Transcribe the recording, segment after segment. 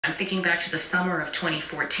I'm thinking back to the summer of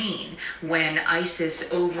 2014 when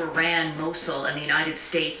ISIS overran Mosul, and the United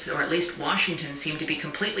States, or at least Washington, seemed to be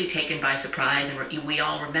completely taken by surprise. And we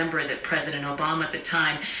all remember that President Obama at the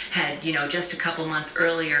time had, just a couple months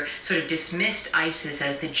earlier sort of dismissed ISIS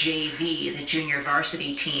as the JV, the junior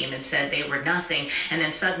varsity team, and said they were nothing. And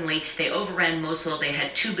then suddenly they overran Mosul. They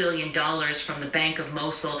had $2 billion from the Bank of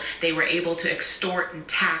Mosul. They were able to extort and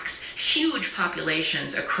tax huge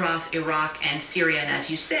populations across Iraq and Syria. And as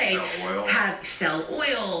you say, sell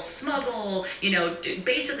oil, smuggle,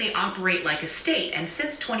 basically operate like a state. And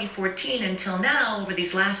since 2014 until now, over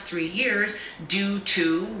these last 3 years, due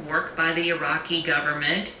to work by the Iraqi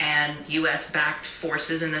government and U.S.-backed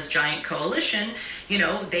forces in this giant coalition,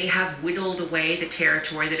 they have whittled away the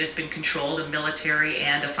territory that has been controlled, a military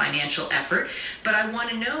and a financial effort. But I want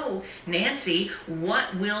to know, Nancy,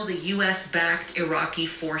 what will the U.S.-backed Iraqi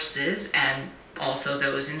forces, and also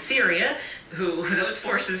those in Syria, those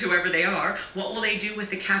forces, whoever they are, what will they do with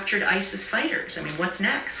the captured ISIS fighters? I mean, what's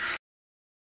next?